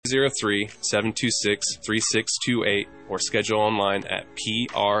303-726-3628 or schedule online at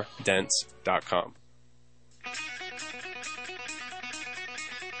prdents.com.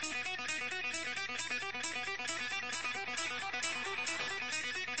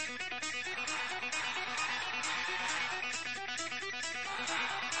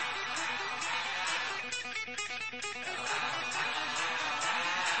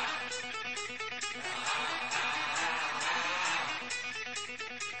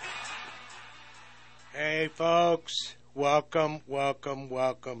 Hey folks, welcome to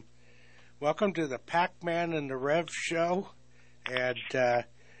the Pac-Man and the Rev show, and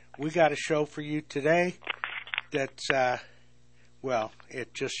we got a show for you today that's,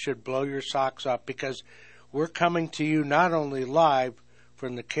 it just should blow your socks off because we're coming to you not only live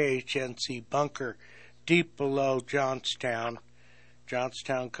from the KHNC bunker deep below Johnstown,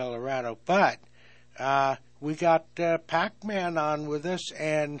 Colorado, but we got Pac-Man on with us,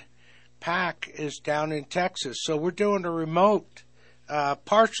 and Pac is down in Texas, so we're doing a remote,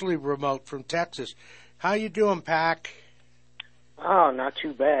 partially remote from Texas. How you doing, Pac? Oh, not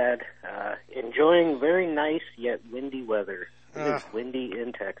too bad. Enjoying very nice yet windy weather. It is windy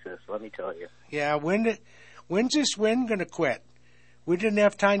in Texas, let me tell you. Yeah, when's this wind going to quit? We didn't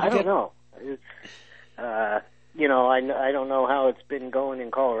have time to I don't know. It's, I don't know how it's been going in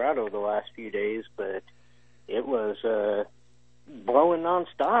Colorado the last few days, but it was blowing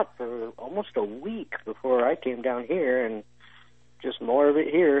nonstop for almost a week before I came down here, and just more of it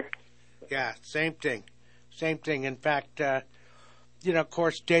here. Yeah, same thing. In fact, of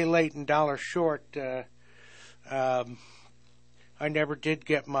course, day late and dollar short. I never did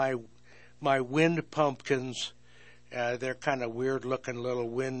get my wind pumpkins. They're kind of weird looking little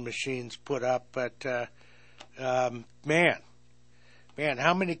wind machines put up, but man,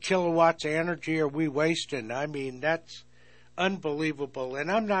 how many kilowatts of energy are we wasting? I mean, that's unbelievable.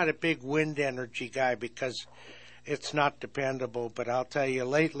 And I'm not a big wind energy guy because it's not dependable, but I'll tell you,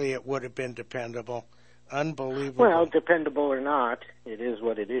 lately it would have been dependable. Unbelievable. Well, dependable or not, it is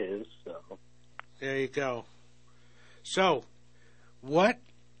what it is. So there you go. So,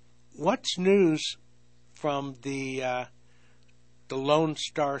 what's news from the Lone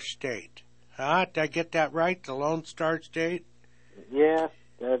Star State? Huh? Did I get that right? The Lone Star State? Yeah,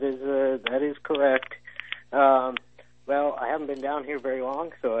 that is correct. Well, I haven't been down here very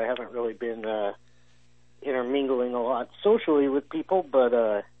long, so I haven't really been intermingling a lot socially with people.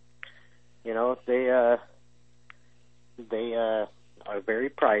 But they are very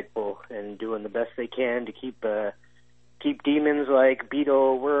prideful and doing the best they can to keep demons like Beto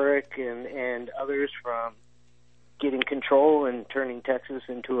O'Rourke and others from getting control and turning Texas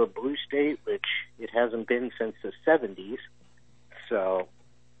into a blue state, which it hasn't been since the 70s. So,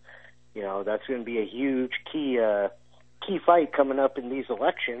 that's going to be a huge key fight coming up in these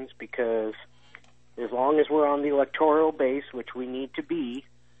elections, because as long as we're on the electoral base, which we need to be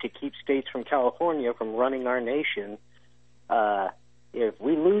to keep states from California from running our nation, if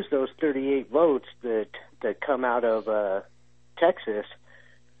we lose those 38 votes that come out of Texas,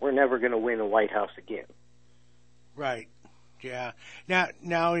 we're never going to win a White House again. Right. Yeah.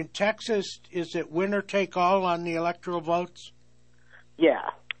 Now in Texas, is it winner take all on the electoral votes? Yeah.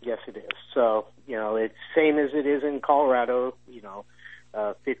 Yes, it is. So, it's same as it is in Colorado,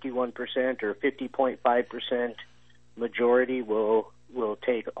 51% or 50.5% majority will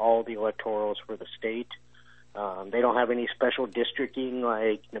take all the electorals for the state. They don't have any special districting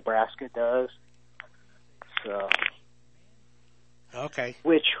like Nebraska does. So, okay.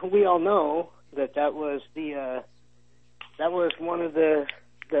 Which we all know that was one of the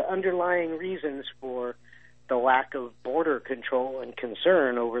underlying reasons for the lack of border control and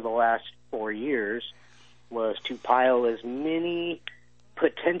concern over the last 4 years, was to pile as many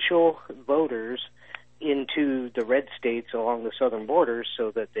potential voters into the red states along the southern borders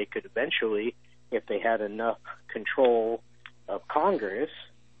so that they could eventually, if they had enough control of Congress,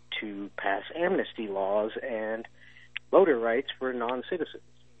 to pass amnesty laws and voter rights for non-citizens.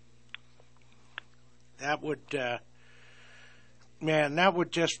 That would, that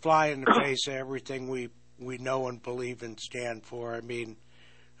would just fly in the face of everything we know and believe and stand for. I mean,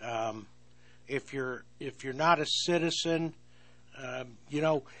 if you're not a citizen,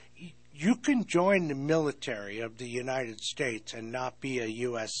 you can join the military of the United States and not be a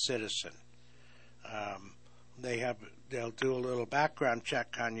U.S. citizen. They'll do a little background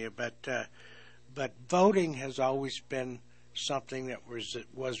check on you, but voting has always been something that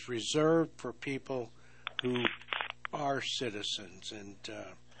was reserved for people who are citizens, and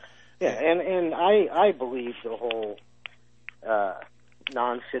and I believe the whole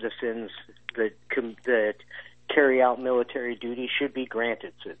non-citizens that carry out military duty should be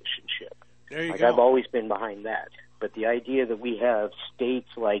granted citizenship. There you like go. I've always been behind that. But the idea that we have states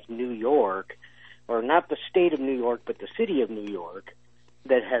like New York, or not the state of New York, but the city of New York,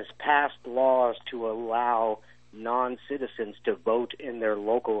 that has passed laws to allow non-citizens to vote in their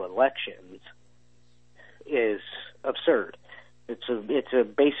local elections is absurd. It's a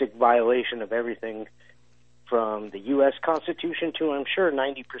basic violation of everything from the U.S. Constitution to, I'm sure,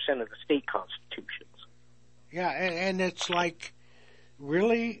 90% of the state constitutions. Yeah, and it's like,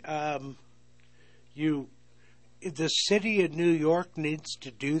 really, the city of New York needs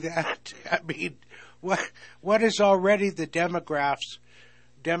to do that? I mean, what is already the demographics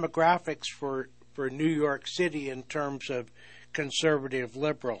for New York City in terms of conservative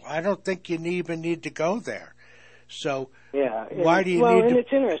liberal? I don't think you even need to go there. So yeah, why do you need to? And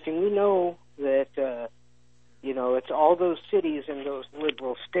it's interesting. We know that it's all those cities in those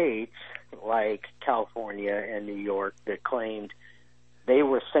liberal states like California and New York that claimed they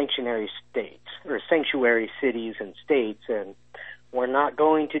were sanctuary states or sanctuary cities and states, and we're not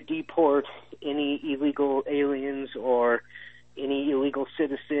going to deport any illegal aliens or any illegal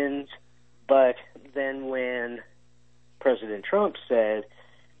citizens. But then when President Trump said,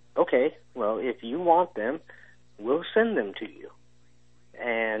 okay, well, if you want them, we'll send them to you.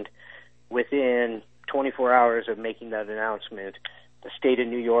 And within 24 hours of making that announcement, the state of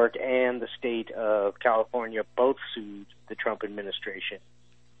New York and the state of California both sued the Trump administration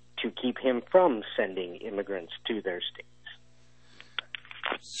to keep him from sending immigrants to their states.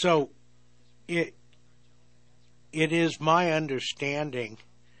 So it is my understanding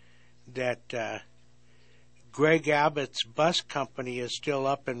that Greg Abbott's bus company is still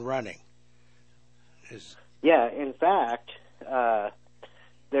up and running. Yeah, in fact,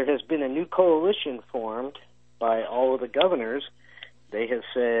 there has been a new coalition formed by all of the governors. They have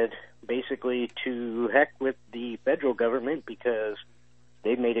said basically to heck with the federal government because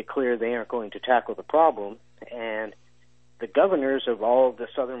they've made it clear they aren't going to tackle the problem. And the governors of all of the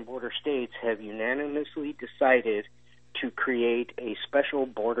southern border states have unanimously decided to create a special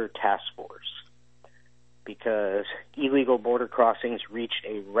border task force because illegal border crossings reached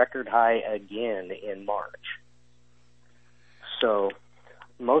a record high again in March. So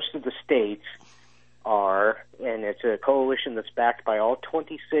most of the states are, and it's a coalition that's backed by all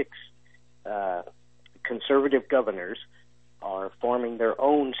 26 conservative governors, are forming their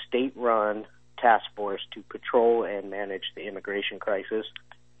own state-run task force to patrol and manage the immigration crisis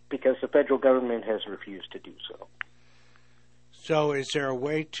because the federal government has refused to do so. So is there a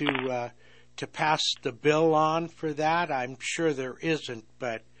way to pass the bill on for that? I'm sure there isn't,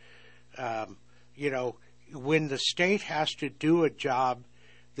 but, when the state has to do a job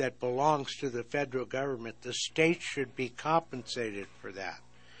that belongs to the federal government, the state should be compensated for that.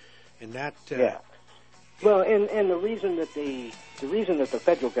 And that yeah. Well, and the reason that the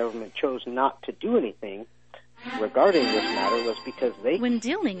federal government chose not to do anything regarding this matter was because When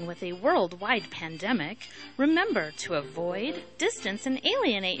dealing with a worldwide pandemic, remember to avoid, distance, and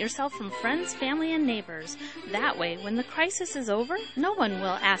alienate yourself from friends, family, and neighbors. That way, when the crisis is over, no one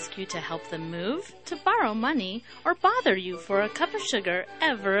will ask you to help them move, to borrow money, or bother you for a cup of sugar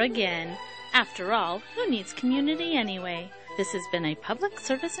ever again. After all, who needs community anyway? This has been a public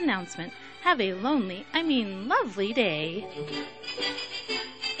service announcement. Have a lovely day.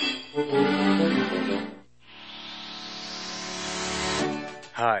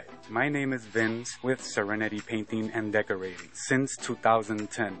 Hi, my name is Vince with Serenity Painting and Decorating. Since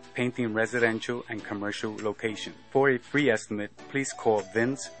 2010, painting residential and commercial locations. For a free estimate, please call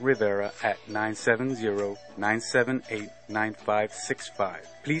Vince Rivera at 970-978-9565.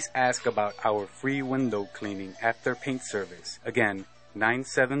 Please ask about our free window cleaning after paint service. Again,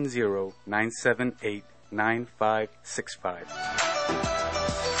 970-978-9565.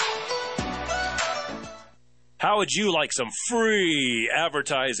 How would you like some free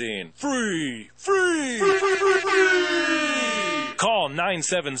advertising? Free! Call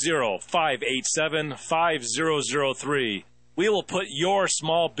 970-587-5003. We will put your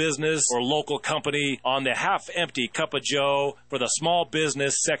small business or local company on the half-empty cup of joe for the small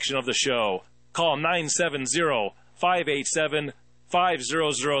business section of the show. Call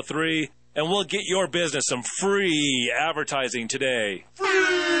 970-587-5003 and we'll get your business some free advertising today.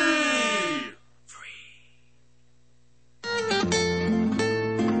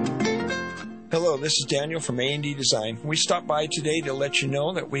 Hello, this is Daniel from A&D Design. We stopped by today to let you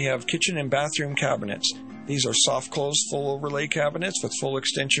know that we have kitchen and bathroom cabinets. These are soft close full overlay cabinets with full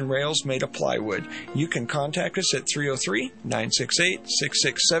extension rails made of plywood. You can contact us at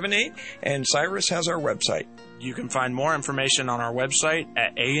 303-968-6678, and Cyrus has our website. You can find more information on our website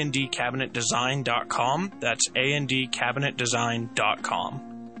at andcabinetdesign.com. That's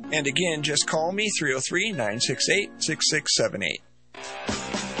andcabinetdesign.com. And again, just call me, 303-968-6678.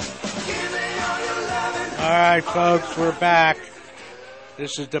 All right, folks, we're back.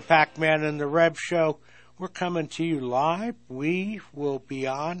 This is the Pac-Man and the Rev Show. We're coming to you live. We will be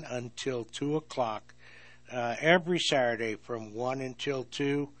on until 2 o'clock every Saturday from 1 until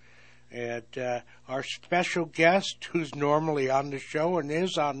 2. And our special guest, who's normally on the show and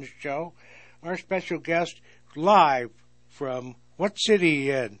is on the show, our special guest live from what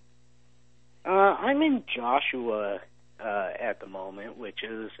city in? I'm in Joshua at the moment, which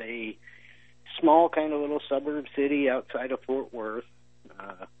is a small kind of little suburb city outside of Fort Worth,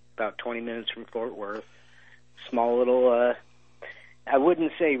 about 20 minutes from Fort Worth. Small little, I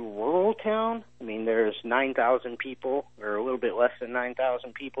wouldn't say rural town. I mean, there's 9,000 people, or a little bit less than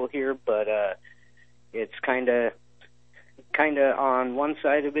 9,000 people here, but it's kind of on one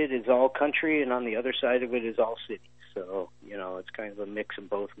side of it is all country, and on the other side of it is all city. So, you know, it's kind of a mix of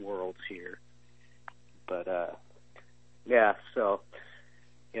both worlds here. But, yeah, so,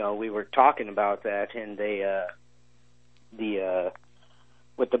 you know, we were talking about that, and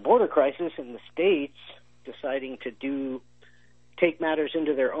with the border crisis in the States deciding to take matters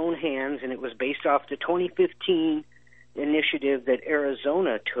into their own hands, and it was based off the 2015 initiative that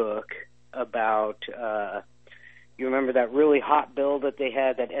Arizona took about, you remember that really hot bill that they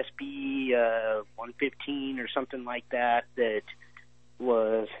had, that SB 115 or something like that, that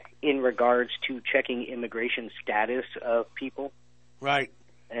was in regards to checking immigration status of people? Right.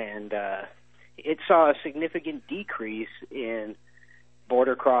 And it saw a significant decrease in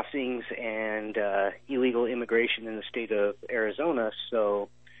border crossings and illegal immigration in the state of Arizona. So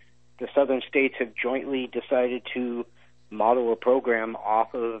the southern states have jointly decided to model a program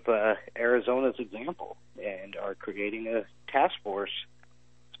off of Arizona's example and are creating a task force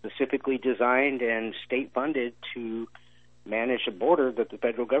specifically designed and state-funded to manage a border that the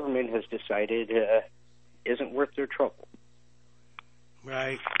federal government has decided isn't worth their trouble.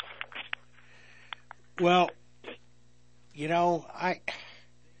 Right. Well, you know, I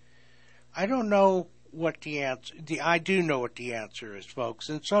don't know what the answer. I do know what the answer is, folks,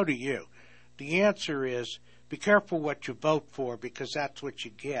 and so do you. The answer is be careful what you vote for, because that's what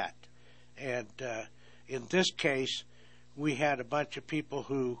you get. And in this case, we had a bunch of people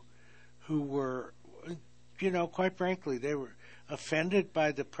who were, you know, quite frankly, they were offended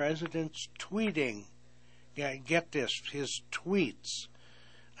by the president's tweeting. Yeah, get this, his tweets,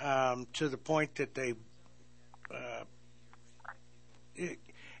 to the point that they,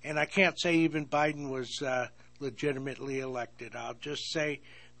 and I can't say even Biden was legitimately elected. I'll just say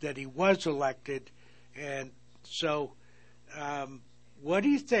that he was elected. And so, what do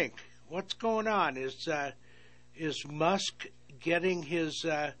you think? What's going on? Is Musk getting his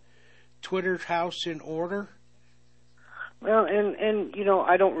Twitter house in order? Well, and you know,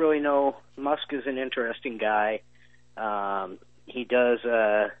 I don't really know. Musk is an interesting guy. He does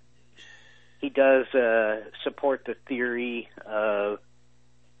support the theory of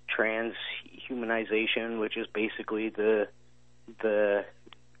transhumanization, which is basically the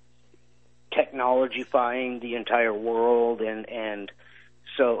technologifying the entire world, and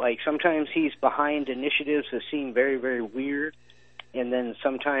so like sometimes he's behind initiatives that seem very, very weird, and then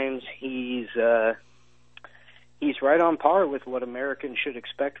sometimes he's right on par with what Americans should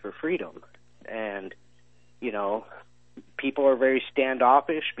expect for freedom. And you know, people are very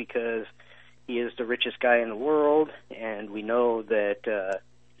standoffish because he is the richest guy in the world, and we know that the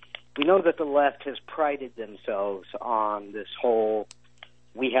left has prided themselves on this whole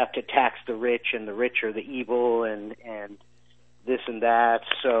we have to tax the rich and the rich are the evil and this and that.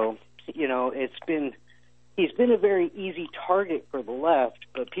 So, you know, he's been a very easy target for the left,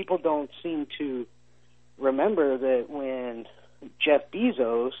 but people don't seem to remember that when Jeff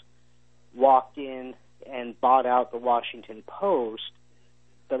Bezos walked in and bought out the Washington Post,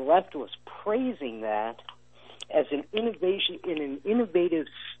 the left was praising that as an innovative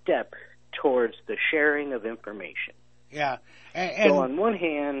step towards the sharing of information. Yeah. So on one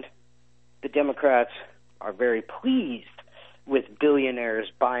hand, the Democrats are very pleased with billionaires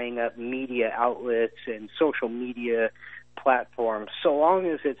buying up media outlets and social media platforms, so long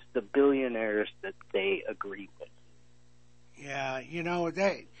as it's the billionaires that they agree with. Yeah, you know,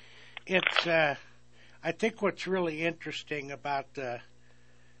 it's I think what's really interesting about the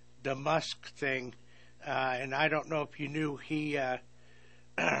Musk thing, and I don't know if you knew, he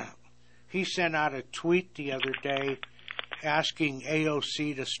sent out a tweet the other day asking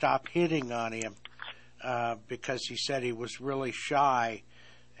AOC to stop hitting on him because he said he was really shy,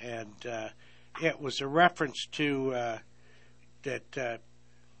 and it was a reference to that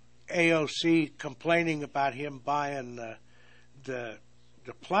AOC complaining about him buying the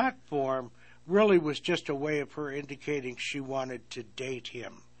platform really was just a way of her indicating she wanted to date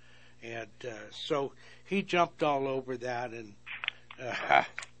him. And so he jumped all over that. And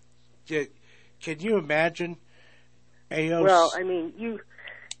can you imagine AOC? Well, I mean,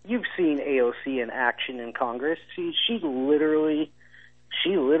 you've seen AOC in action in Congress. She literally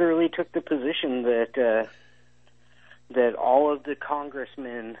took the position that all of the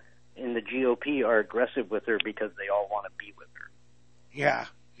congressmen in the GOP are aggressive with her because they all want to be with her. Yeah.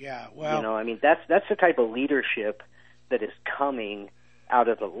 Well, you know, I mean, that's the type of leadership that is coming out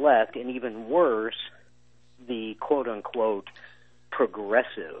of the left, and even worse, the quote unquote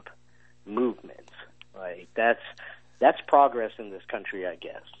progressive movements. Like that's progress in this country, I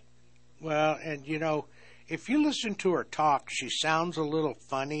guess. Well, and you know, if you listen to her talk, she sounds a little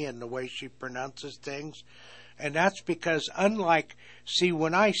funny in the way she pronounces things. And that's because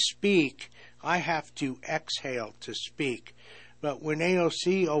when I speak, I have to exhale to speak. But when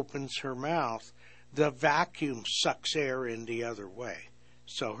AOC opens her mouth, the vacuum sucks air in the other way.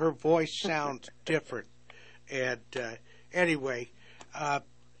 So her voice sounds different. And anyway,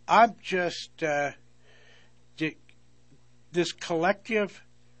 I'm just, this collective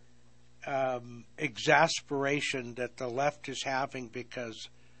exasperation that the left is having because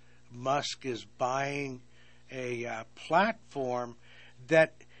Musk is buying a platform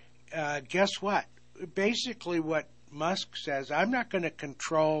that, guess what? Basically what Musk says, I'm not going to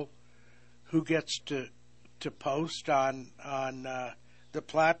control who gets to post on the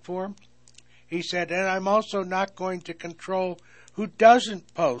platform. He said, and I'm also not going to control who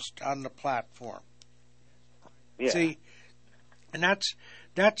doesn't post on the platform. Yeah. See, and that's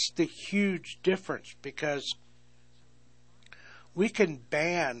the huge difference, because we can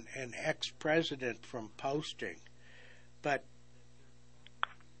ban an ex-president from posting, but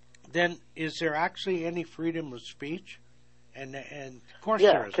then is there actually any freedom of speech? And of course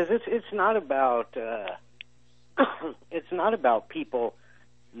there is. Yeah, because it's not about it's not about people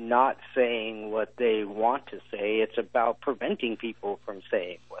not saying what they want to say. It's about preventing people from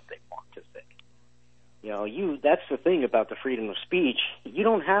saying what they want to say. You know, that's the thing about the freedom of speech. You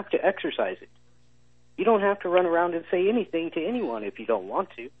don't have to exercise it. You don't have to run around and say anything to anyone if you don't want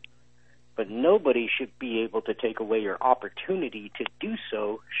to. But nobody should be able to take away your opportunity to do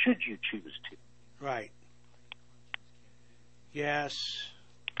so should you choose to. Right. Yes,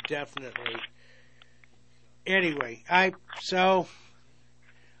 definitely. Anyway, I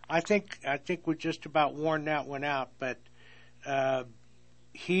think we just about worn that one out, but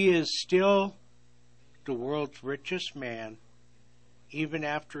he is still the world's richest man, even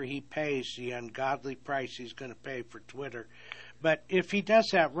after he pays the ungodly price he's going to pay for Twitter. But if he does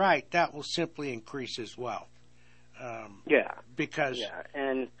that right, that will simply increase his wealth. Yeah. Because... Yeah,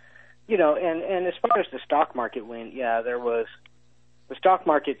 and, you know, and as far as the stock market went, yeah, the stock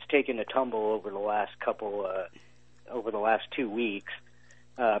market's taken a tumble over the last 2 weeks,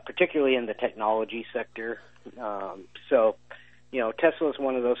 particularly in the technology sector. So, you know, Tesla's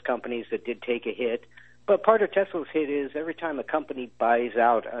one of those companies that did take a hit. But part of Tesla's hit is every time a company buys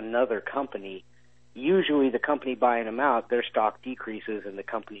out another company, usually the company buying them out, their stock decreases and the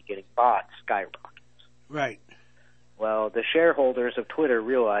company getting bought skyrockets. Right. Well, the shareholders of Twitter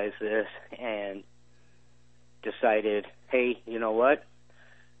realized this and decided, hey, you know what?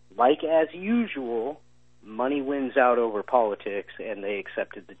 Like as usual, money wins out over politics, and they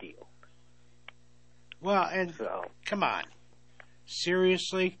accepted the deal. Well, and come on.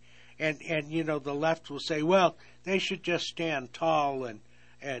 Seriously? And you know, the left will say, well, they should just stand tall and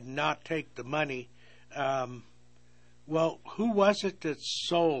not take the money. Well, who was it that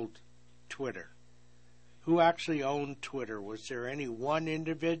sold Twitter? Who actually owned Twitter? Was there any one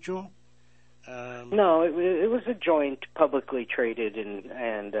individual? No, it was a joint, publicly traded,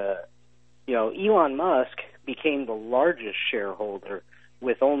 and you know, Elon Musk became the largest shareholder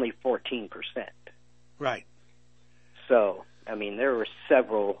with only 14%. Right. So, I mean, there were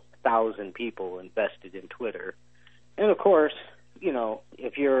several thousand people invested in Twitter, and of course, you know,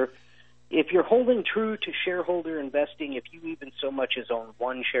 if you're holding true to shareholder investing, if you even so much as own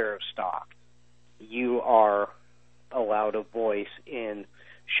one share of stock, you are allowed a voice in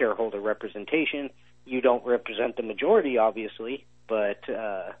shareholder representation. You don't represent the majority, obviously, but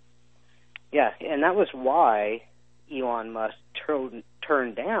yeah, and that was why Elon Musk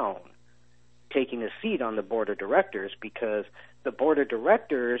turned down taking a seat on the board of directors, because the board of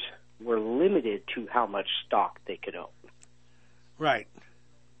directors were limited to how much stock they could own. Right.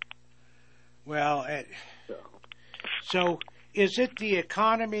 Well, so is it the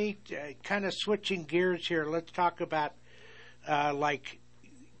economy? Kind of switching gears here. Let's talk about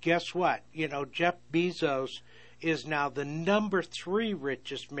guess what? Jeff Bezos is now the number 3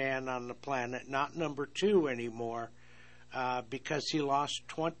 richest man on the planet, not number 2 anymore, because he lost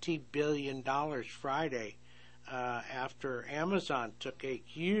 $20 billion Friday after Amazon took a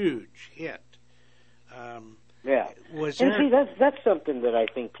huge hit. Yeah. See, that's something that I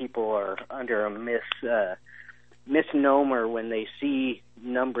think people are under a misnomer when they see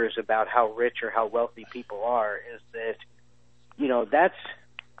numbers about how rich or how wealthy people are, is that,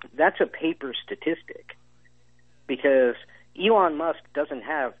 that's a paper statistic, because Elon Musk doesn't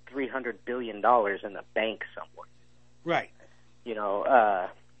have $300 billion in the bank somewhere. Right.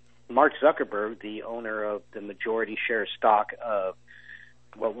 Mark Zuckerberg, the owner of the majority share stock of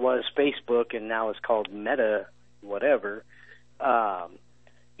what was Facebook and now is called Meta, whatever,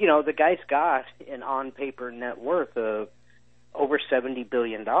 the guy's got an on-paper net worth of over $70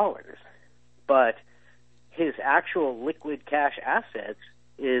 billion. But his actual liquid cash assets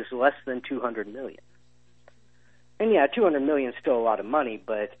is less than $200 million. And yeah, $200 million is still a lot of money,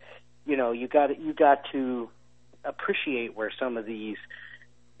 but you got to appreciate where some of these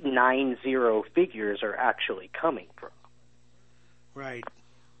 9-0 figures are actually coming from. Right.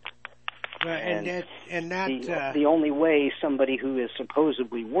 The only way somebody who is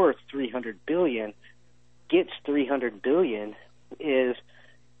supposedly worth $300 billion gets $300 billion is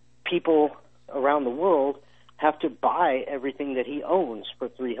people around the world have to buy everything that he owns for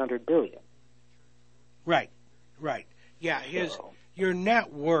 $300 billion. Right. Yeah, your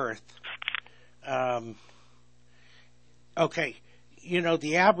net worth. Okay,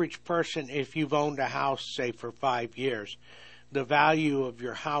 the average person, if you've owned a house, say, for 5 years, the value of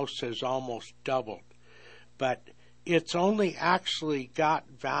your house has almost doubled. But it's only actually got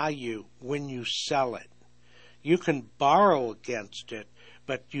value when you sell it. You can borrow against it,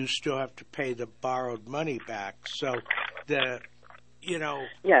 but you still have to pay the borrowed money back. So Yeah,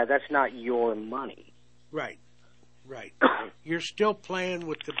 that's not your money. Right. You're still playing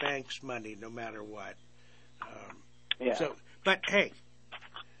with the bank's money no matter what. Yeah. But hey,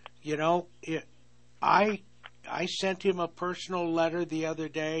 I sent him a personal letter the other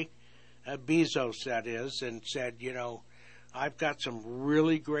day, Bezos that is, and said, I've got some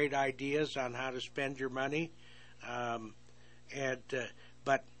really great ideas on how to spend your money,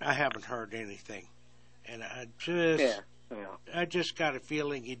 but I haven't heard anything, and I just got a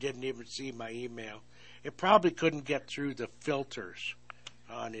feeling he didn't even see my email. It probably couldn't get through the filters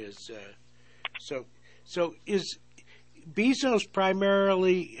on his. So is Bezos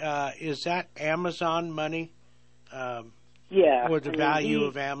primarily is that Amazon money? Yeah. Or the value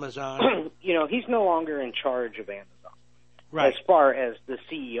of Amazon? He's no longer in charge of Amazon. Right. As far as the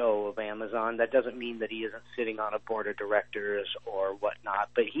CEO of Amazon, that doesn't mean that he isn't sitting on a board of directors or whatnot,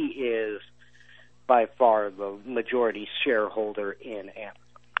 but he is by far the majority shareholder in Amazon.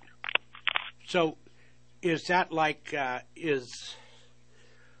 So is that is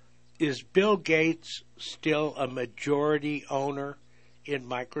Bill Gates still a majority owner in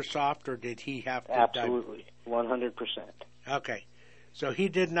Microsoft, or did he have to? Absolutely, 100%. Okay, so he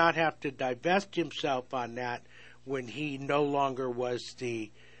did not have to divest himself on that when he no longer was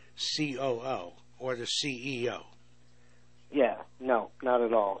the COO or the CEO. Yeah, no, not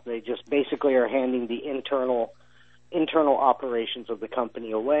at all. They just basically are handing the internal operations of the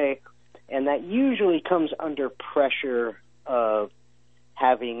company away, and that usually comes under pressure of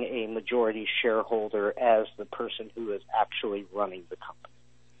having a majority shareholder as the person who is actually running the company.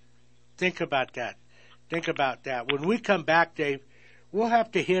 Think about that. When we come back, Dave, we'll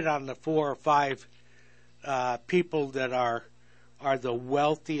have to hit on the 4 or 5 people that are the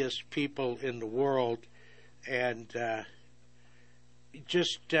wealthiest people in the world, and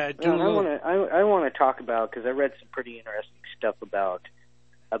just do a little. I want to talk about, because I read some pretty interesting stuff about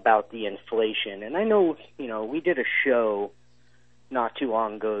the inflation, and I know we did a show not too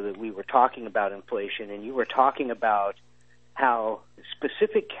long ago that we were talking about inflation, and you were talking about how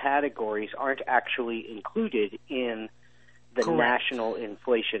specific categories aren't actually included in the Correct. National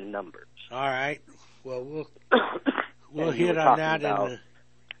inflation numbers. All right. Well, we'll hit on that in the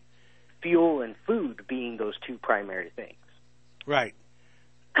fuel and food being those 2 primary things. Right.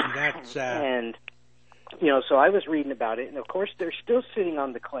 And that's and so I was reading about it, and of course they're still sitting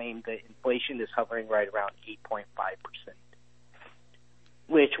on the claim that inflation is hovering right around 8.5%,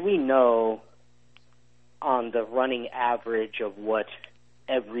 which we know on the running average of what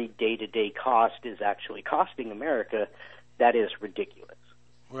every day-to-day cost is actually costing America, that is ridiculous.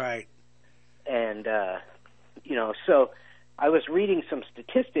 right. And, so I was reading some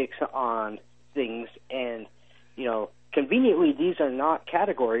statistics on things, and, conveniently, these are not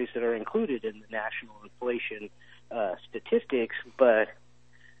categories that are included in the national inflation statistics, but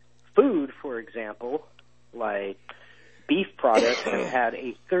food, for example, like beef products have had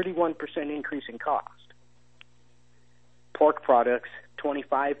a 31% increase in cost. Pork products,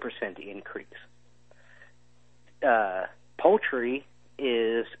 25% increase. Poultry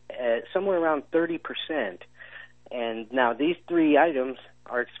is at somewhere around 30%. And now these three items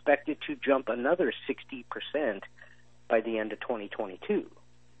are expected to jump another 60% by the end of 2022.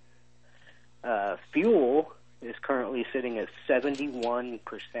 Fuel is currently sitting at 71%.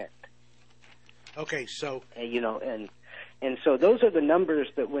 Okay, so and so those are the numbers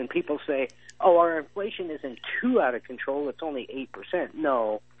that when people say, "Oh, our inflation isn't too out of control; it's only 8%."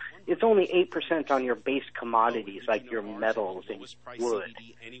 No, it's only 8% on your base commodities like your metals and wood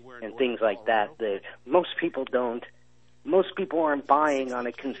and things like that. That most people don't. Most people aren't buying on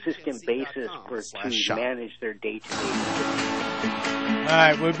a consistent basis to manage their day-to-day. All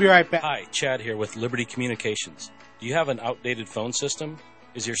right, we'll be right back. Hi, Chad here with Liberty Communications. Do you have an outdated phone system?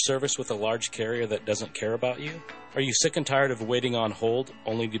 Is your service with a large carrier that doesn't care about you? Are you sick and tired of waiting on hold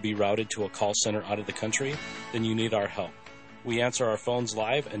only to be routed to a call center out of the country? Then you need our help. We answer our phones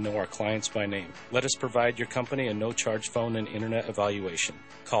live and know our clients by name. Let us provide your company a no-charge phone and internet evaluation.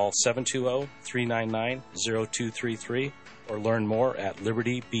 Call 720-399-0233 or learn more at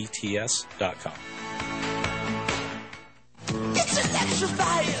libertybts.com. It's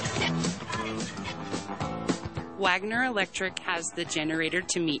electrifying! Wagner Electric has the generator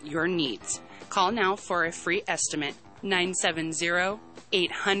to meet your needs. Call now for a free estimate,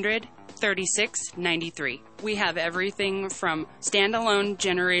 970-800-3693. We have everything from standalone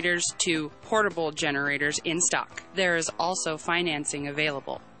generators to portable generators in stock. There is also financing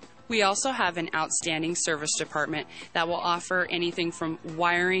available. We also have an outstanding service department that will offer anything from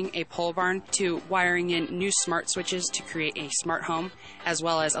wiring a pole barn to wiring in new smart switches to create a smart home, as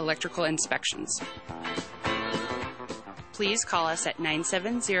well as electrical inspections. Please call us at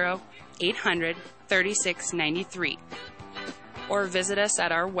 970-800-3693 or visit us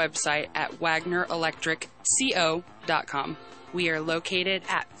at our website at wagnerelectricco.com. We are located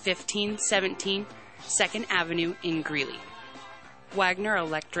at 1517 2nd Avenue in Greeley. Wagner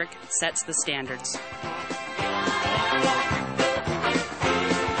Electric sets the standards.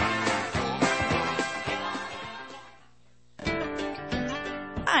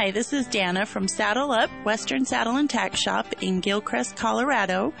 Hi, this is Dana from Saddle Up, Western Saddle and Tack Shop in Gilcrest,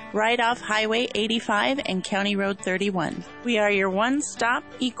 Colorado, right off Highway 85 and County Road 31. We are your one-stop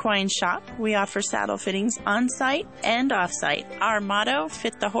equine shop. We offer saddle fittings on-site and off-site. Our motto,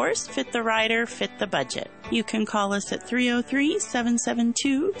 fit the horse, fit the rider, fit the budget. You can call us at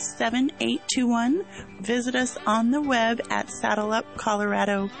 303-772-7821. Visit us on the web at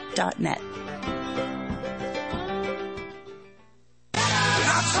saddleupcolorado.net.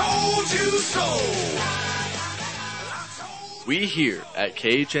 Told you so. We here at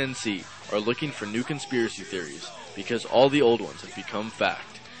KHNC are looking for new conspiracy theories because all the old ones have become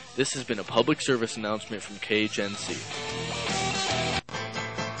fact. This has been a public service announcement from KHNC.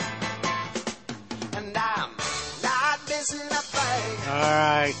 And I'm not missing a thing. All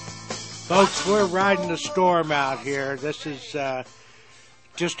right, folks, we're riding the storm out here. This is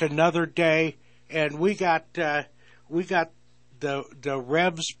just another day, and we got the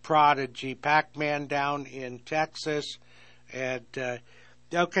Revs prodigy, Pac-Man, down in Texas. And,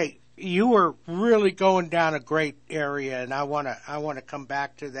 okay, you were really going down a great area, and I want to come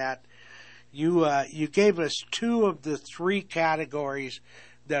back to that. You gave us two of the three categories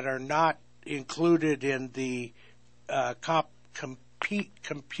that are not included in the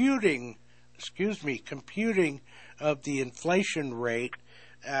computing of the inflation rate,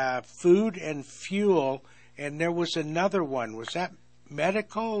 food and fuel. And there was another one. Was that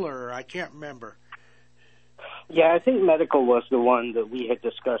medical, or I can't remember? Yeah, I think medical was the one that we had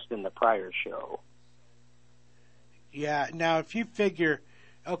discussed in the prior show. Yeah, now if you figure,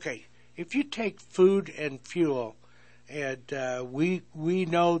 okay, if you take food and fuel, and we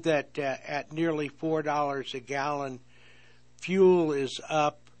know that at nearly $4 a gallon, fuel is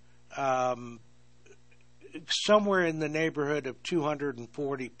up somewhere in the neighborhood of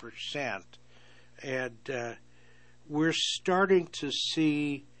 240%. And we're starting to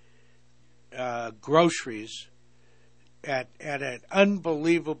see groceries at an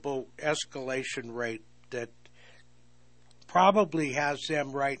unbelievable escalation rate that probably has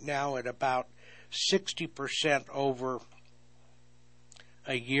them right now at about 60% over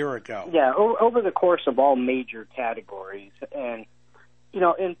a year ago. Yeah, over the course of all major categories. And,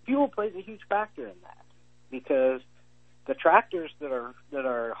 and fuel plays a huge factor in that because the tractors that are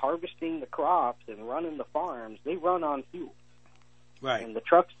harvesting the crops and running the farms, they run on fuel. Right. And the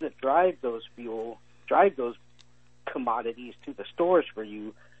trucks that drive those commodities to the stores for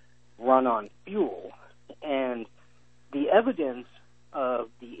you run on fuel. And the evidence of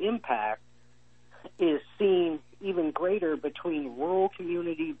the impact is seen even greater between rural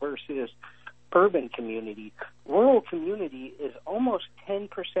community versus urban community. Rural community is almost 10%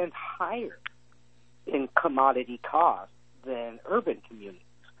 higher in commodity costs than urban communities.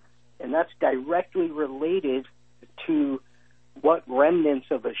 And that's directly related to what remnants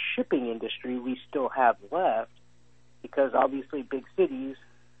of a shipping industry we still have left, because obviously big cities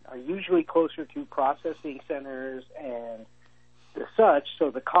are usually closer to processing centers and the such,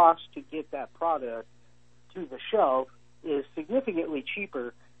 so the cost to get that product to the shelf is significantly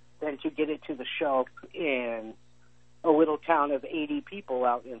cheaper than to get it to the shelf in a little town of 80 people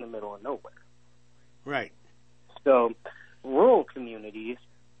out in the middle of nowhere. Right. So rural communities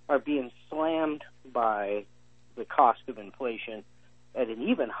are being slammed by the cost of inflation at an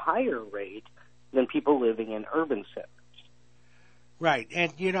even higher rate than people living in urban centers. Right.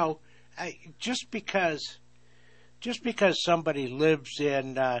 And, you know, just because somebody lives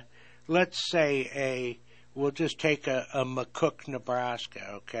in, let's say we'll just take a McCook,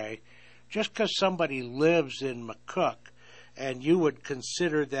 Nebraska, okay? Just because somebody lives in McCook and you would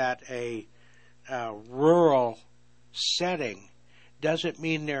consider that a rural setting doesn't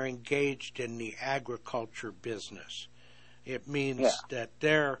mean they're engaged in the agriculture business. It means that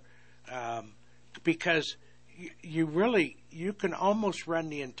they're, because you can almost run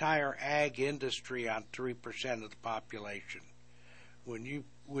the entire ag industry on 3% of the population. When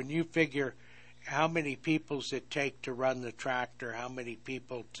you figure how many peoples it take to run the tractor, how many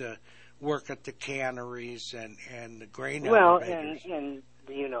people to work at the canneries and the grain elevators. and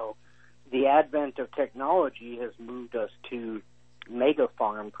you know, the advent of technology has moved us to mega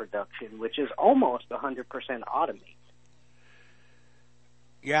farm production, which is almost 100% automated.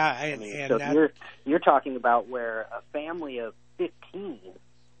 Yeah, so you're talking about where a family of 15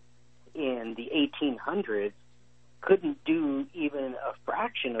 in the 1800s couldn't do even a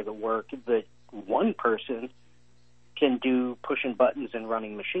fraction of the work that one person can do pushing buttons and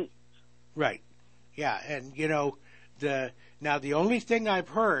running machines. Right. Yeah, and you know, the only thing I've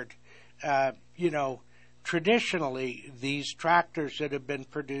heard, you know, traditionally these tractors that have been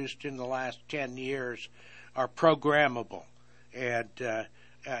produced in the last 10 years are programmable, and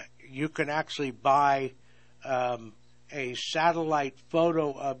you can actually buy a satellite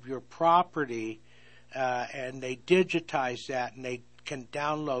photo of your property, and they digitize that, and they can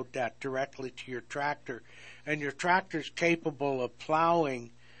download that directly to your tractor, and your tractor's capable of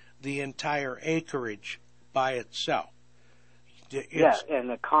plowing the entire acreage by itself. And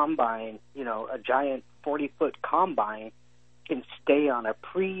the combine, you know, a giant 40-foot combine can stay on a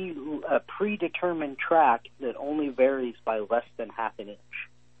predetermined track that only varies by less than half an inch.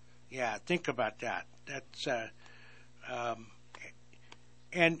 Yeah, think about that. That's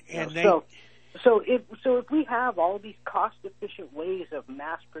So if we have all these cost-efficient ways of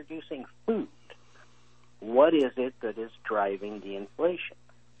mass-producing food, what is it that is driving the inflation?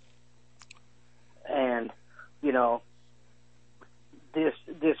 And, you know,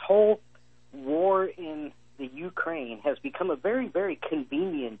 this whole war in the Ukraine has become a very, very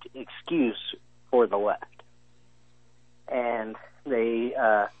convenient excuse for the left. And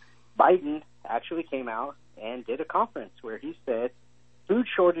Biden actually came out and did a conference where he said food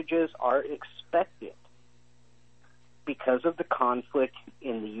shortages are expected because of the conflict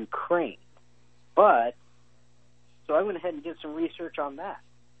in the Ukraine. But, so I went ahead and did some research on that.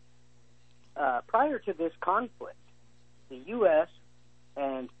 Prior to this conflict, the U.S.,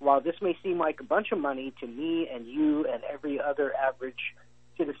 and while this may seem like a bunch of money to me and you and every other average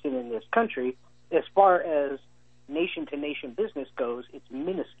citizen in this country, as far as nation-to-nation business goes, it's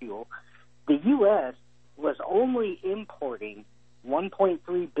minuscule. The U.S. was only importing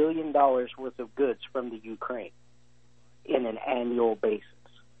 $1.3 billion worth of goods from the Ukraine in an annual basis.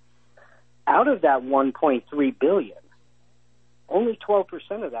 Out of that $1.3 billion, only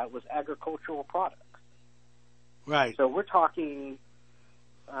 12% of that was agricultural products. Right. So we're talking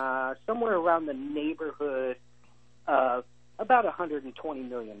somewhere around the neighborhood of about $120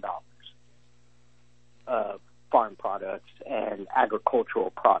 million of farm products and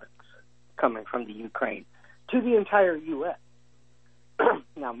agricultural products coming from the Ukraine to the entire U.S.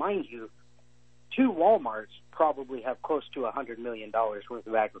 Now, mind you, two Walmarts probably have close to $100 million worth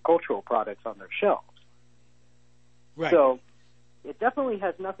of agricultural products on their shelves. Right. So it definitely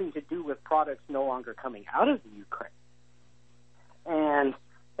has nothing to do with products no longer coming out of the Ukraine. And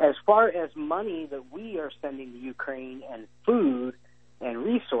as far as money that we are sending to Ukraine and food, and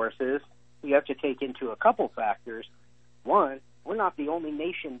resources, you have to take into a couple factors. One, we're not the only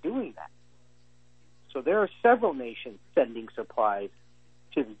nation doing that. So there are several nations sending supplies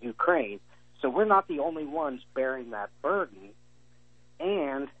to the Ukraine. So we're not the only ones bearing that burden.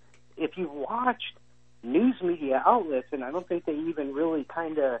 And if you watched news media outlets, and I don't think they even really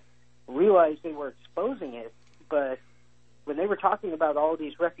kind of realized they were exposing it, but when they were talking about all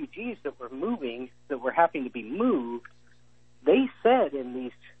these refugees that were moving, that were having to be moved, they said in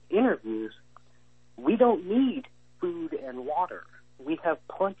these interviews, we don't need food and water. We have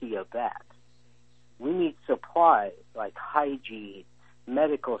plenty of that. We need supplies like hygiene,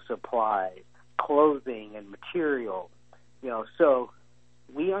 medical supplies, clothing and material. So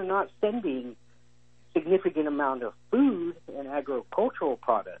we are not sending significant amount of food and agricultural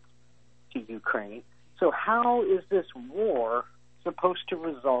products to Ukraine. So how is this war supposed to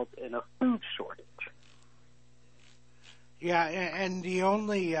result in a food shortage? Yeah, and the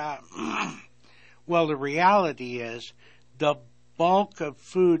only, the reality is the bulk of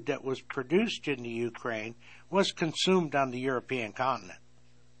food that was produced in the Ukraine was consumed on the European continent.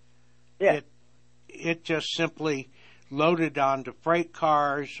 Yeah. It just simply loaded onto freight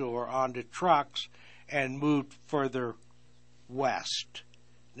cars or onto trucks and moved further west.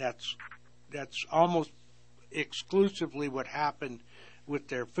 That's almost exclusively what happened with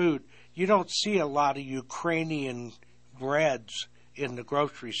their food. You don't see a lot of Ukrainian breads in the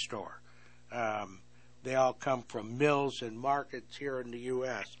grocery store. They all come from mills and markets here in the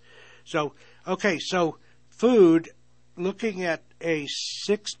U.S. So food, looking at a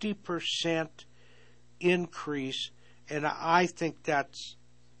 60% increase, and I think that's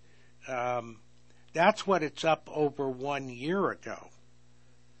what it's up over 1 year ago.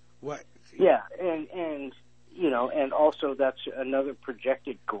 What? Yeah, and also that's another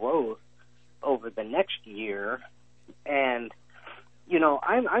projected growth over the next year. And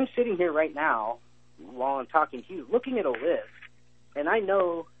I'm sitting here right now while I'm talking to you, looking at a list, and I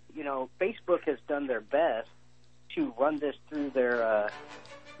know Facebook has done their best to run this through their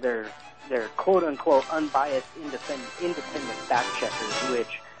quote unquote unbiased independent fact checkers,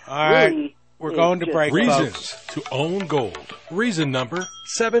 which all right. We're going to break. Reasons to own gold. Reason number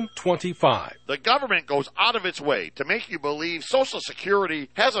 725. The government goes out of its way to make you believe Social Security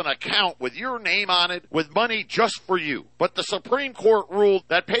has an account with your name on it with money just for you. But the Supreme Court ruled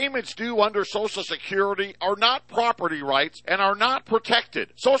that payments due under Social Security are not property rights and are not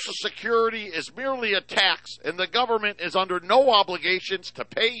protected. Social Security is merely a tax, and the government is under no obligations to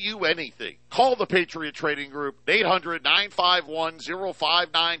pay you anything. Call the Patriot Trading Group,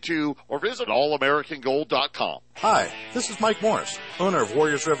 800-951-0592, or visit allamericangold.com. Hi, this is Mike Morris, owner of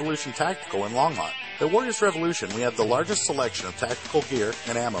Warriors Revolution Tactical in Longmont. At Warriors Revolution, we have the largest selection of tactical gear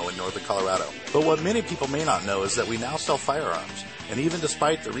and ammo in northern Colorado. But what many people may not know is that we now sell firearms. And even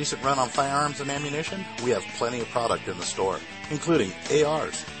despite the recent run on firearms and ammunition, we have plenty of product in the store, including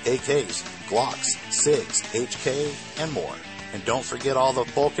ARs, AKs, Glocks, SIGs, HK, and more. And don't forget all the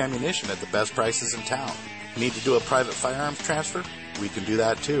bulk ammunition at the best prices in town. Need to do a private firearms transfer? We can do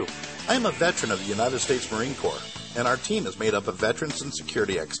that too. I am a veteran of the United States Marine Corps, and our team is made up of veterans and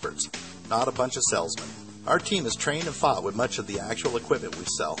security experts, not a bunch of salesmen. Our team is trained and fought with much of the actual equipment we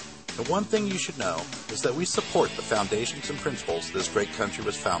sell. And one thing you should know is that we support the foundations and principles this great country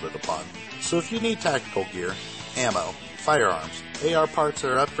was founded upon. So if you need tactical gear, ammo, firearms, AR parts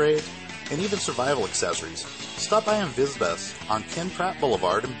or upgrades, and even survival accessories, stop by and visit us on Ken Pratt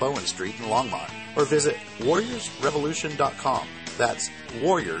Boulevard and Bowen Street in Longmont, or visit warriorsrevolution.com. That's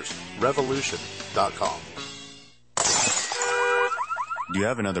warriorsrevolution.com. Do you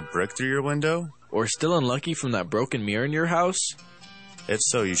have another brick through your window? Or still unlucky from that broken mirror in your house? If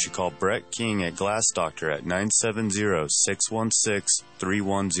so, you should call Brett King at Glass Doctor at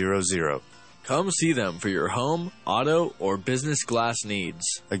 970-616-3100. Come see them for your home, auto, or business glass needs.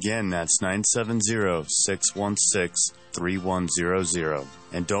 Again, that's 970-616-3100.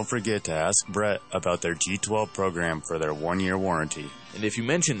 And don't forget to ask Brett about their G12 program for their 1-year warranty. And if you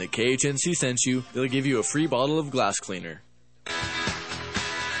mention that KHNC sent you, they'll give you a free bottle of glass cleaner.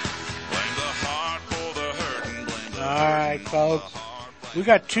 All right, folks. We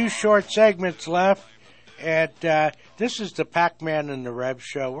got 2 short segments left, and this is the Pac-Man and the Rev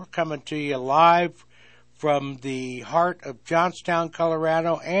Show. We're coming to you live from the heart of Johnstown,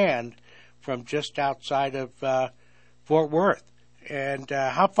 Colorado, and from just outside of Fort Worth. And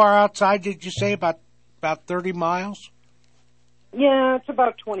how far outside did you say? About 30 miles? Yeah, it's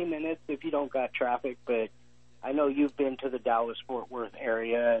about 20 minutes if you don't got traffic, but I know you've been to the Dallas-Fort Worth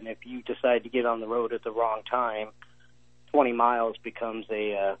area, and if you decide to get on the road at the wrong time, 20 miles becomes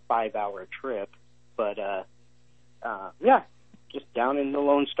a 5-hour trip. But, yeah, just down in the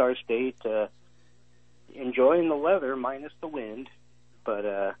Lone Star State, enjoying the weather minus the wind,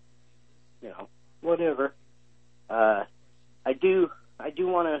 but whatever. I do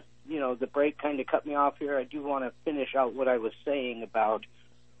want to, the break kind of cut me off here. I do want to finish out what I was saying about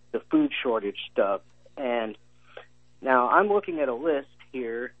the food shortage stuff. And now I'm looking at a list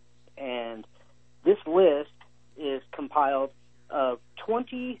here, and this list is compiled of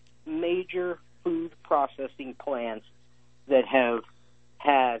 20 major food processing plants that have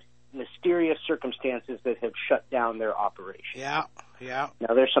had mysterious circumstances that have shut down their operation. Yeah.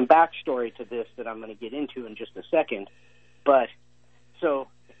 Now, there's some backstory to this that I'm going to get into in just a second. But, so,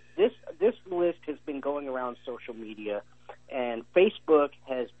 this list has been going around social media, and Facebook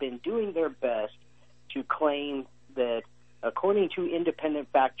has been doing their best to claim that, according to independent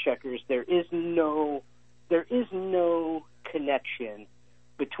fact checkers, there is no connection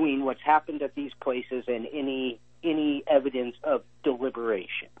between what's happened at these places and any evidence of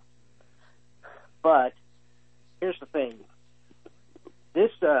deliberation. But here's the thing.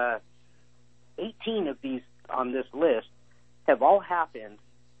 This 18 of these on this list have all happened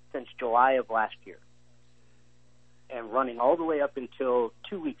since July of last year, and running all the way up until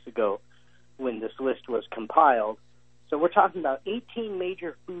 2 weeks ago when this list was compiled. So we're talking about 18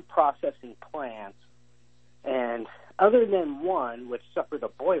 major food processing plants, and other than one, which suffered a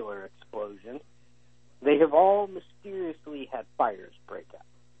boiler explosion, they have all mysteriously had fires break out.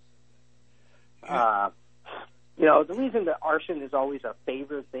 The reason that arson is always a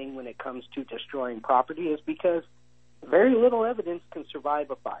favorite thing when it comes to destroying property is because very little evidence can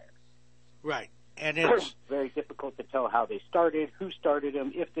survive a fire. Right. And it's very difficult to tell how they started, who started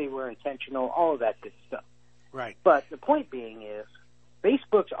them, if they were intentional, all of that good stuff. Right. But the point being is,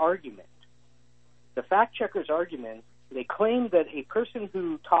 Facebook's argument, the fact checkers' argument, they claim that a person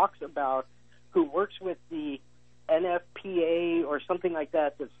who works with the NFPA or something like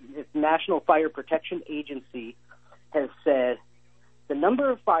that, the National Fire Protection Agency, has said the number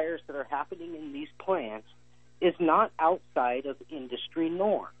of fires that are happening in these plants is not outside of industry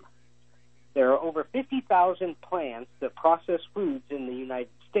norm. There are over 50,000 plants that process foods in the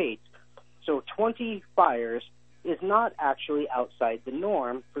United States, so 20 fires is not actually outside the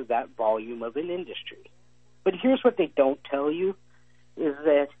norm for that volume of an industry. But here's what they don't tell you, is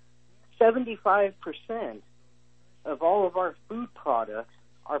that 75% of all of our food products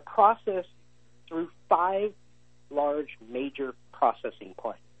are processed through 5 large major processing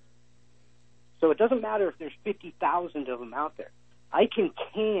plants. So it doesn't matter if there's 50,000 of them out there. I can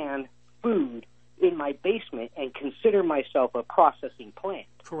can food in my basement and consider myself a processing plant.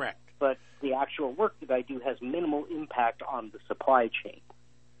 Correct. But the actual work that I do has minimal impact on the supply chain.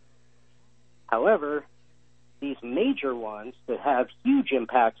 However, these major ones that have huge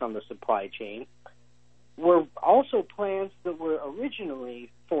impacts on the supply chain were also plants that were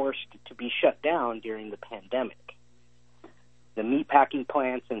originally forced to be shut down during the pandemic. The meatpacking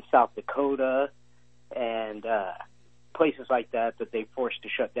plants in South Dakota and places like that they forced to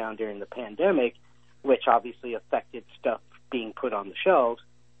shut down during the pandemic, which obviously affected stuff being put on the shelves,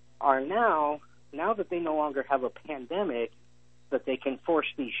 are now that they no longer have a pandemic that they can force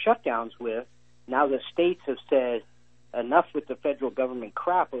these shutdowns with, now the states have said, enough with the federal government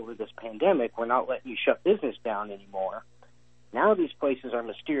crap over this pandemic, we're not letting you shut business down anymore. Now these places are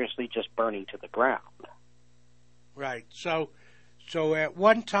mysteriously just burning to the ground. Right. So at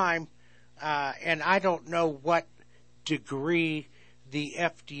one time, and I don't know what degree the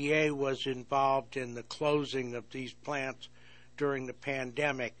FDA was involved in the closing of these plants during the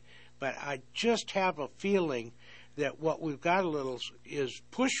pandemic, but I just have a feeling that what we've got a little is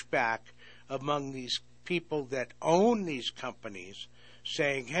pushback among these people that own these companies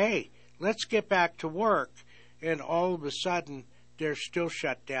saying, hey, let's get back to work, and all of a sudden they're still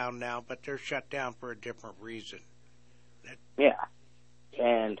shut down now, but they're shut down for a different reason. Yeah.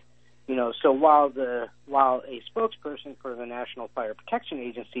 And, so while a spokesperson for the National Fire Protection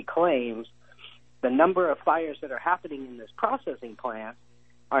Agency claims the number of fires that are happening in this processing plant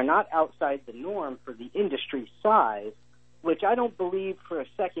are not outside the norm for the industry size, which I don't believe for a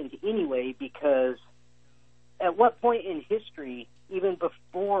second anyway, because at what point in history, even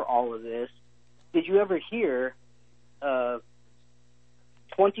before all of this, did you ever hear of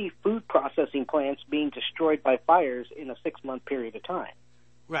 20 food processing plants being destroyed by fires in a 6-month period of time?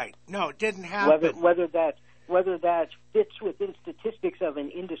 Right. No, it didn't happen. Whether that fits within statistics of an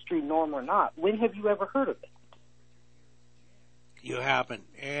industry norm or not, when have you ever heard of it? You haven't.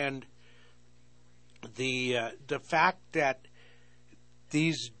 And the fact that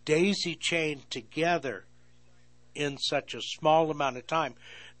these daisy-chained together in such a small amount of time,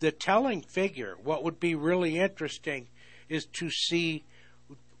 the telling figure, what would be really interesting is to see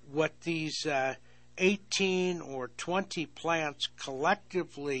what these 18 or 20 plants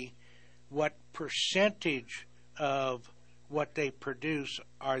collectively, what percentage of what they produce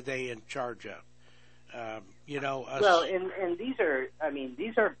are they in charge of? Well, and these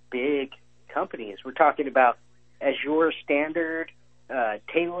are big companies. We're talking about Azure Standard,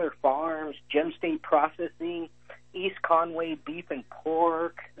 Taylor Farms, Gem State Processing, East Conway Beef and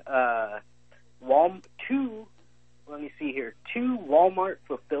Pork, two Walmart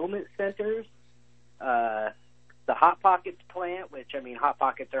fulfillment centers, the Hot Pockets plant, which, Hot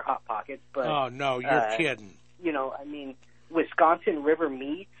Pockets are Hot Pockets, but... Oh, no, you're kidding. Wisconsin River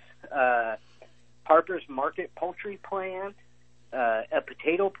Meats, Harper's Market Poultry Plant, a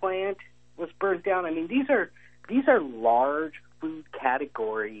potato plant was burned down. These are large food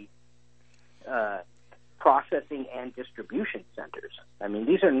category processing and distribution centers.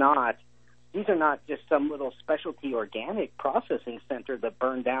 These are not just some little specialty organic processing center that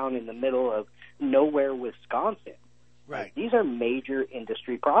burned down in the middle of nowhere, Wisconsin. Right. These are major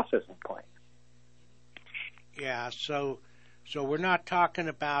industry processing plants. Yeah, so we're not talking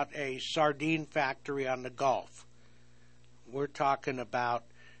about a sardine factory on the Gulf. We're talking about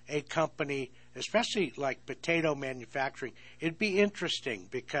a company, especially like potato manufacturing. It'd be interesting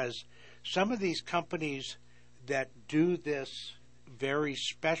because some of these companies that do this very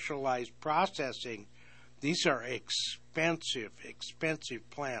specialized processing, these are expensive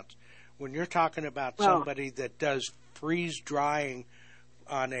plants. When you're talking about somebody that does freeze drying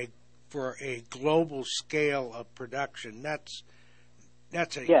for a global scale of production, that's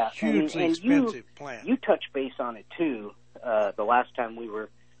a hugely expensive plant. You touched base on it too the last time we were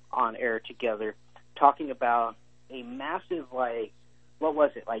on air together, talking about a massive, $50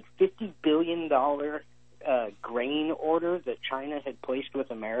 billion grain order that China had placed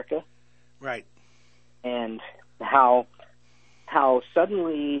with America. Right. And how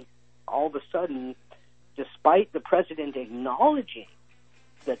suddenly, all of a sudden, despite the president acknowledging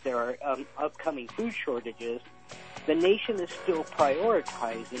that there are upcoming food shortages, the nation is still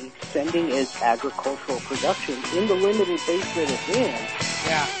prioritizing sending its agricultural production in the limited base that it's in.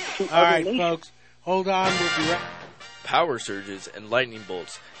 Yeah. To All other right, nations. folks, hold on. We'll be right. Power surges and lightning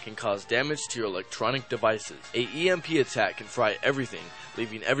bolts can cause damage to your electronic devices. A EMP attack can fry everything,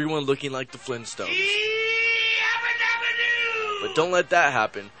 leaving everyone looking like the Flintstones. But don't let that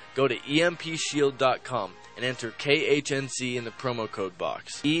happen. Go to EMPShield.com and enter KHNC in the promo code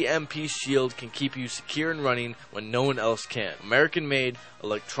box. EMP Shield can keep you secure and running when no one else can. American-made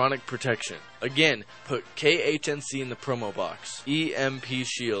electronic protection. Again, put KHNC in the promo box.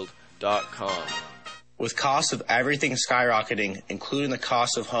 EMPShield.com. With costs of everything skyrocketing, including the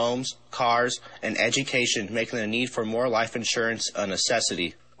cost of homes, cars, and education, making the need for more life insurance a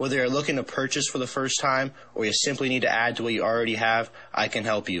necessity. Whether you're looking to purchase for the first time or you simply need to add to what you already have, I can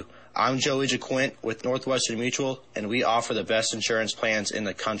help you. I'm Joey JaQuint with Northwestern Mutual, and we offer the best insurance plans in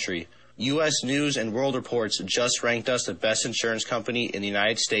the country. U.S. News and World Reports just ranked us the best insurance company in the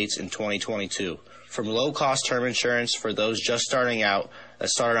United States in 2022. From low-cost term insurance for those just starting out that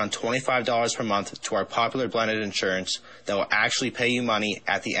started on $25 per month to our popular blended insurance that will actually pay you money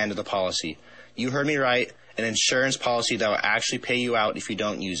at the end of the policy. You heard me right, an insurance policy that will actually pay you out if you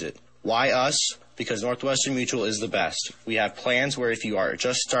don't use it. Why us? Because Northwestern Mutual is the best. We have plans where if you are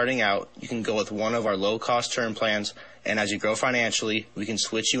just starting out, you can go with one of our low-cost term plans, and as you grow financially, we can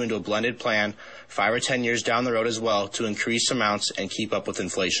switch you into a blended plan 5 or 10 years down the road as well to increase amounts and keep up with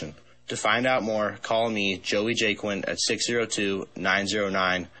inflation. To find out more, call me, Joey JaQuint, at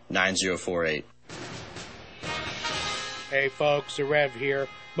 602-909-9048. Hey folks, the Rev here.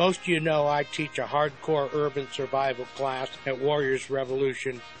 Most of you know I teach a hardcore urban survival class at Warriors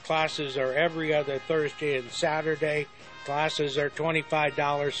Revolution. Classes are every other Thursday and Saturday. Classes are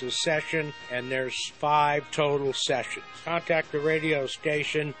 $25 a session, and there's 5 total sessions. Contact the radio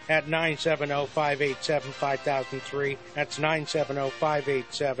station at 970-587-5003. That's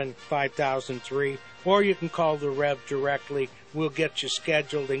 970-587-5003. Or you can call the Rev directly. We'll get you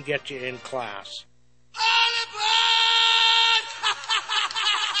scheduled and get you in class.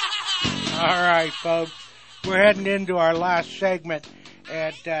 All right, folks, we're heading into our last segment,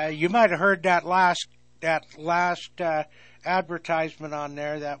 and you might have heard that last advertisement on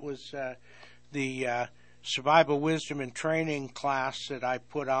there. That was the Survival Wisdom and Training class that I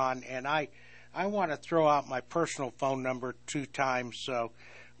put on, and I want to throw out my personal phone number 2 times, so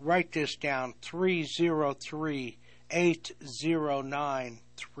write this down,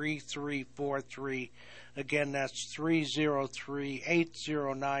 303-809-3343. Again, that's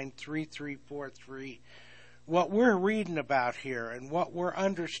 303-809-3343. what we're reading about here and what we're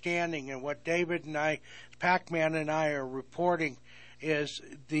understanding and what David and I, Pac-Man and I are reporting is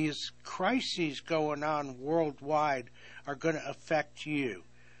these crises going on worldwide are going to affect you.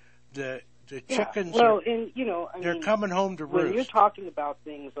 The chickens they're coming home to roost. When you're talking about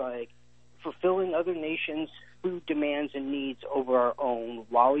things like fulfilling other nations' food demands and needs over our own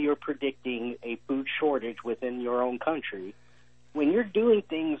while you're predicting a food shortage within your own country, when you're doing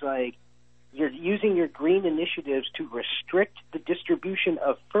things like you're using your green initiatives to restrict the distribution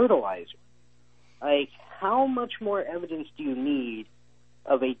of fertilizer, like how much more evidence do you need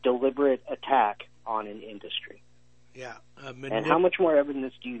of a deliberate attack on an industry? Yeah. And how much more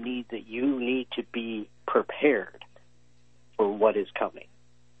evidence do you need that you need to be prepared for what is coming?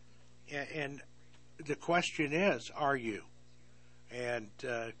 And the question is, are you? And,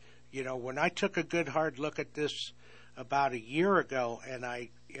 when I took a good hard look at this about a year ago and I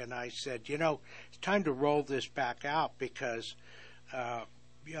said, it's time to roll this back out because,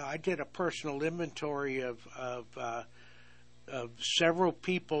 I did a personal inventory of several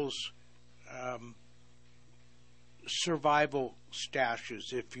people's survival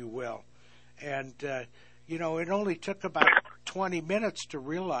stashes, if you will. And, it only took about 20 minutes to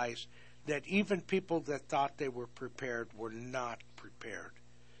realize that even people that thought they were prepared were not prepared.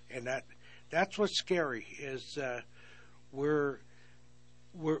 And that's what's scary is we're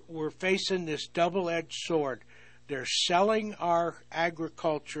facing this double-edged sword. They're selling our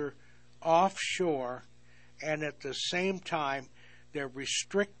agriculture offshore, and at the same time, they're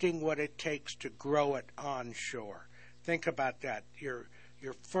restricting what it takes to grow it onshore. Think about that. Your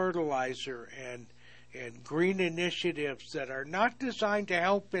fertilizer and green initiatives that are not designed to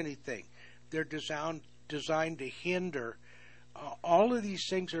help anything. They're designed to hinder. All of these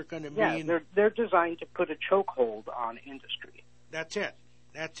things are going to mean... Yeah, they're designed to put a chokehold on industry. That's it.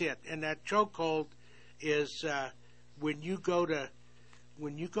 And that chokehold is when you go to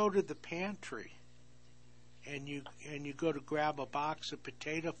the pantry and you go to grab a box of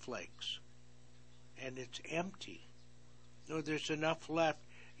potato flakes and it's empty. There's enough left.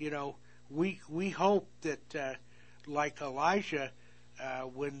 We hope that like Elijah,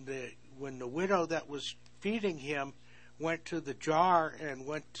 when the widow that was feeding him went to the jar and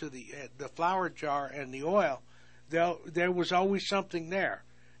went to the flour jar and the oil, there was always something there,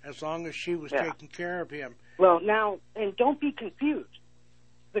 as long as she was taking care of him. Well, now, and don't be confused.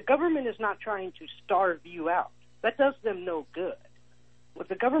 The government is not trying to starve you out. That does them no good. What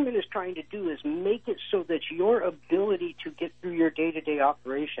the government is trying to do is make it so that your ability to get through your day-to-day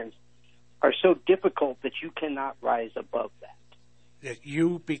operations are so difficult that you cannot rise above that. That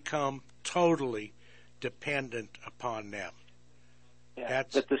you become totally dependent upon them. Yeah,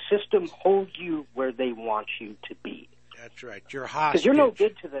 that the system holds you where they want you to be. That's right. You're hostage. Because you're no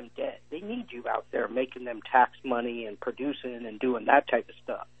good to them dead. They need you out there making them tax money and producing and doing that type of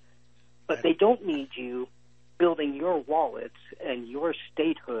stuff. But they don't need you building your wallets and your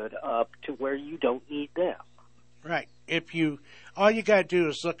statehood up to where you don't need them. Right. All you got to do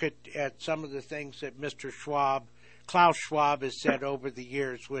is look at some of the things that Klaus Schwab has said over the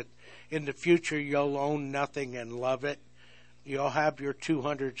years with, in the future you'll own nothing and love it. You'll have your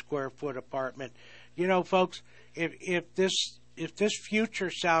 200 square foot apartment. Folks, if this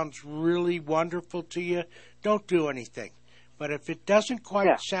future sounds really wonderful to you, don't do anything. But if it doesn't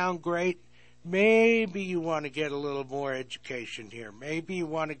quite sound great, maybe you want to get a little more education here. Maybe you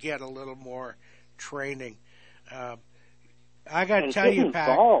want to get a little more training. I got to tell you,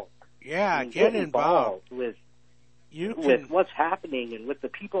 Pat. Get involved with what's happening and with the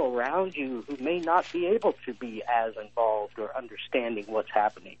people around you who may not be able to be as involved or understanding what's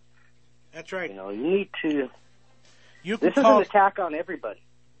happening. That's right. You need to. This is an attack on everybody.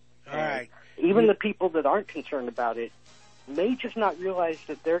 All right. Even the people that aren't concerned about it may just not realize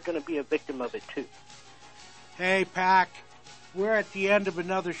that they're going to be a victim of it too. Hey, Pac, we're at the end of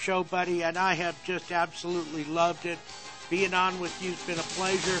another show, buddy, and I have just absolutely loved it. Being on with you has been a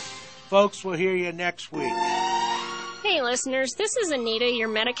pleasure. Folks, we'll hear you next week. Hey listeners, this is Anita, your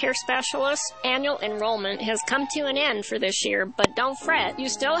Medicare specialist. Annual enrollment has come to an end for this year, but don't fret. You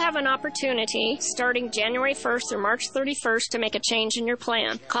still have an opportunity starting January 1st through March 31st to make a change in your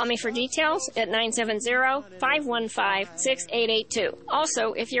plan. Call me for details at 970-515-6882.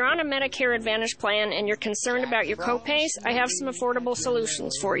 Also, if you're on a Medicare Advantage plan and you're concerned about your copays, I have some affordable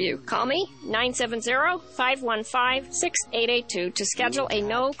solutions for you. Call me 970-515-6882 to schedule a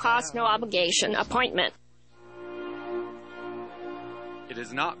no-cost, no-obligation appointment. It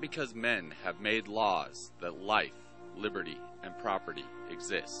is not because men have made laws that life, liberty, and property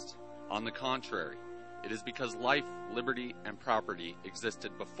exist. On the contrary, it is because life, liberty, and property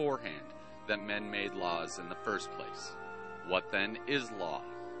existed beforehand, that men made laws in the first place. What then is law?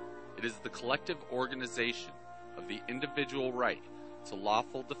 It is the collective organization of the individual right to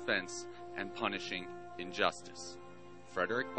lawful defense and punishing injustice. Frederick